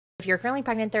If you're currently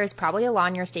pregnant, there is probably a law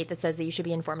in your state that says that you should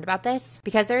be informed about this,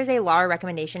 because there is a law or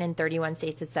recommendation in 31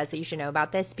 states that says that you should know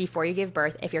about this before you give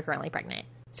birth if you're currently pregnant.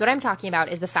 So what I'm talking about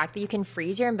is the fact that you can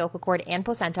freeze your umbilical cord and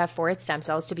placenta for its stem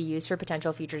cells to be used for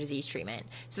potential future disease treatment.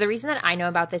 So the reason that I know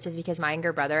about this is because my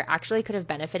younger brother actually could have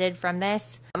benefited from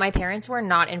this. My parents were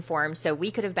not informed, so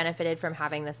we could have benefited from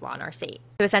having this law in our state.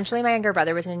 So essentially, my younger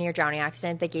brother was in a near drowning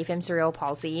accident that gave him cerebral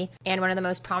palsy, and one of the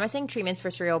most promising treatments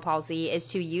for cerebral palsy is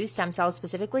to use stem cells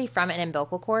specifically from an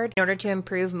umbilical cord in order to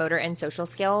improve motor and social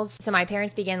skills. So my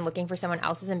parents began looking for someone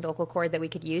else's umbilical cord that we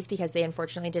could use because they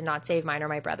unfortunately did not save mine or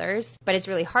my brother's. But it's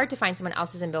really hard to find someone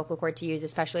else's umbilical cord to use,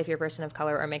 especially if you're a person of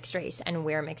color or mixed race, and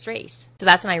we're mixed race. So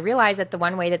that's when I realized that the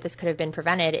one way that this could have been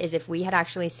prevented is if we had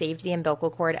actually saved the umbilical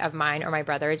cord of mine or my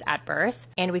brother's at birth,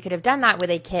 and we could have done that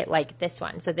with a kit like this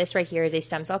one. So this right here is a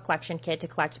stem cell collection kit to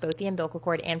collect both the umbilical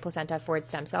cord and placenta for its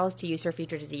stem cells to use for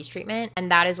future disease treatment, and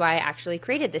that is why I actually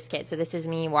created this kit. So this is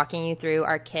me walking you through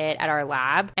our kit at our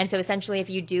lab. And so essentially, if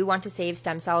you do want to save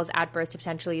stem cells at birth to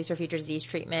potentially use for future disease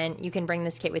treatment, you can bring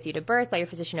this kit with you to birth, let your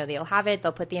physician know that you'll have it.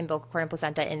 They'll put the umbilical cord and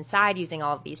placenta inside using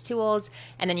all of these tools,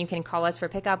 and then you can call us for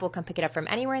pickup. We'll come pick it up from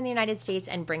anywhere in the United States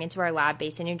and bring it to our lab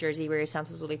based in New Jersey, where your stem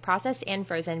cells will be processed and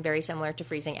frozen, very similar to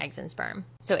freezing eggs and sperm.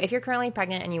 So if you're currently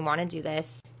pregnant and you want to do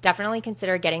this, definitely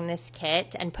consider getting this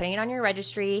kit and putting it on your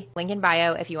registry, link in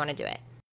bio if you want to do it.